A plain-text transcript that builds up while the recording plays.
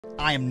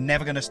I am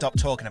never going to stop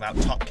talking about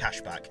Top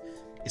Cashback.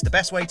 It's the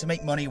best way to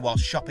make money while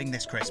shopping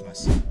this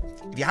Christmas.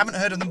 If you haven't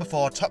heard of them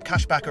before, Top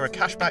Cashback are a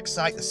cashback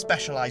site that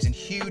specialise in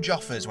huge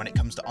offers when it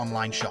comes to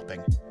online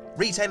shopping.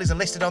 Retailers are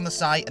listed on the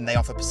site and they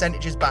offer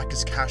percentages back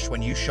as cash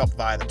when you shop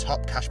via the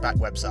Top Cashback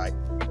website.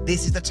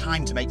 This is the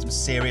time to make some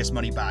serious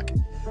money back.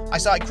 I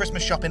started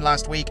Christmas shopping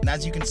last week and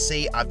as you can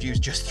see, I've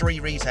used just 3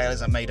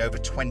 retailers and made over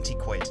 20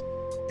 quid.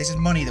 This is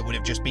money that would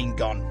have just been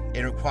gone.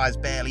 It requires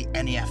barely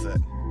any effort.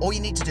 All you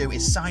need to do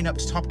is sign up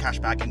to Top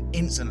Cashback and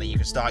instantly you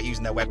can start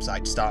using their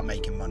website to start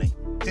making money.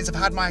 Since I've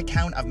had my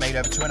account, I've made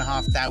over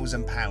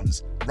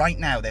 £2,500. Right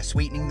now, they're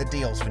sweetening the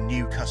deals for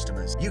new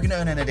customers. You can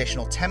earn an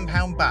additional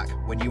 £10 back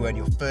when you earn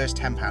your first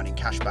 £10 in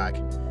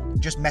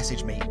cashback. Just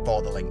message me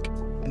for the link.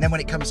 And then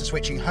when it comes to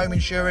switching home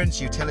insurance,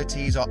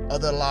 utilities or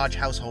other large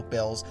household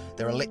bills,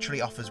 there are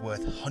literally offers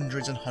worth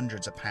hundreds and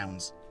hundreds of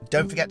pounds.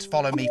 Don't forget to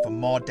follow me for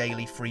more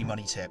daily free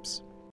money tips.